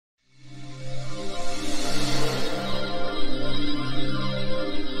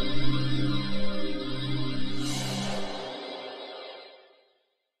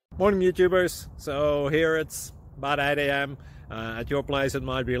Morning YouTubers. So here it's about 8 a.m. At your place it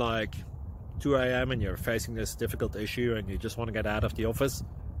might be like 2 a.m. and you're facing this difficult issue and you just want to get out of the office.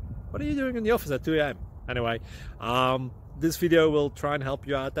 What are you doing in the office at 2 a.m.? Anyway, this video will try and help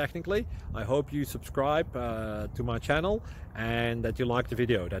you out technically. I hope you subscribe to my channel and that you like the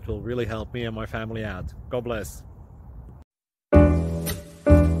video. That will really help me and my family out. God bless.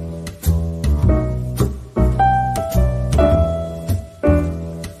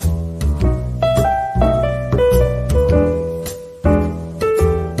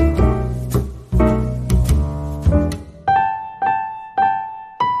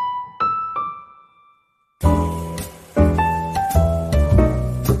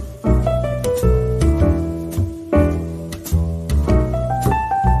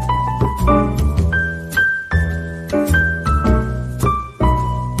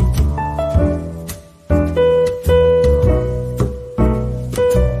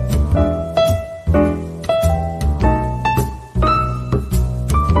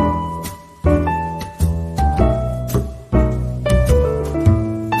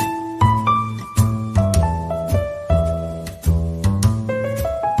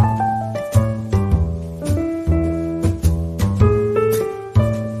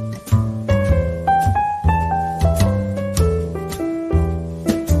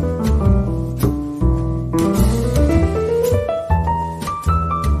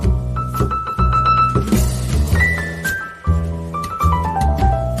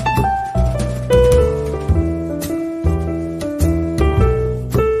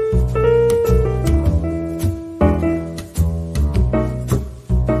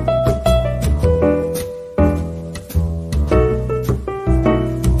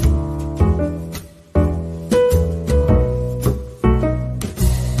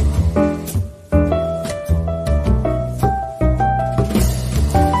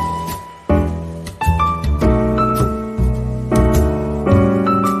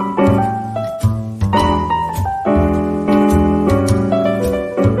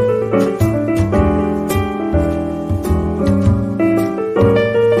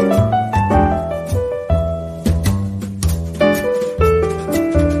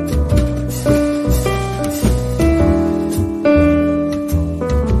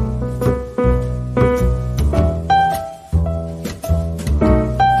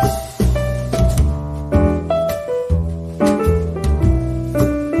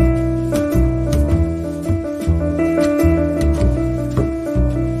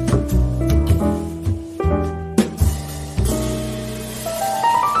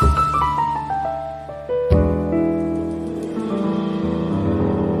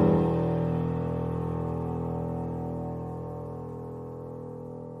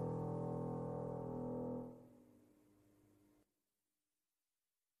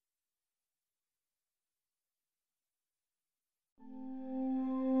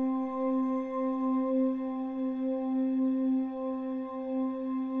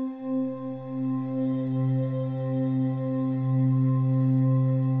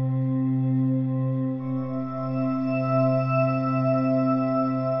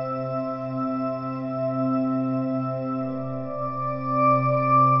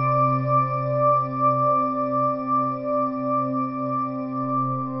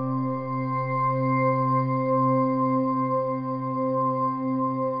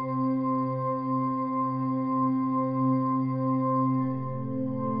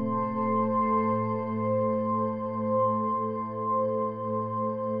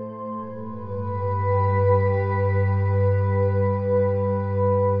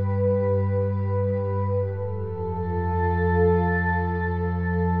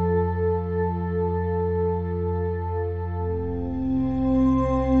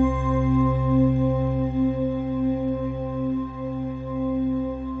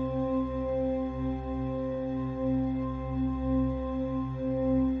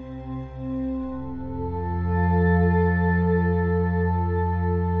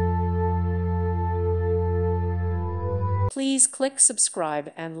 Please click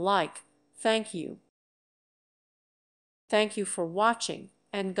subscribe and like. Thank you. Thank you for watching,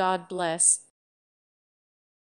 and God bless.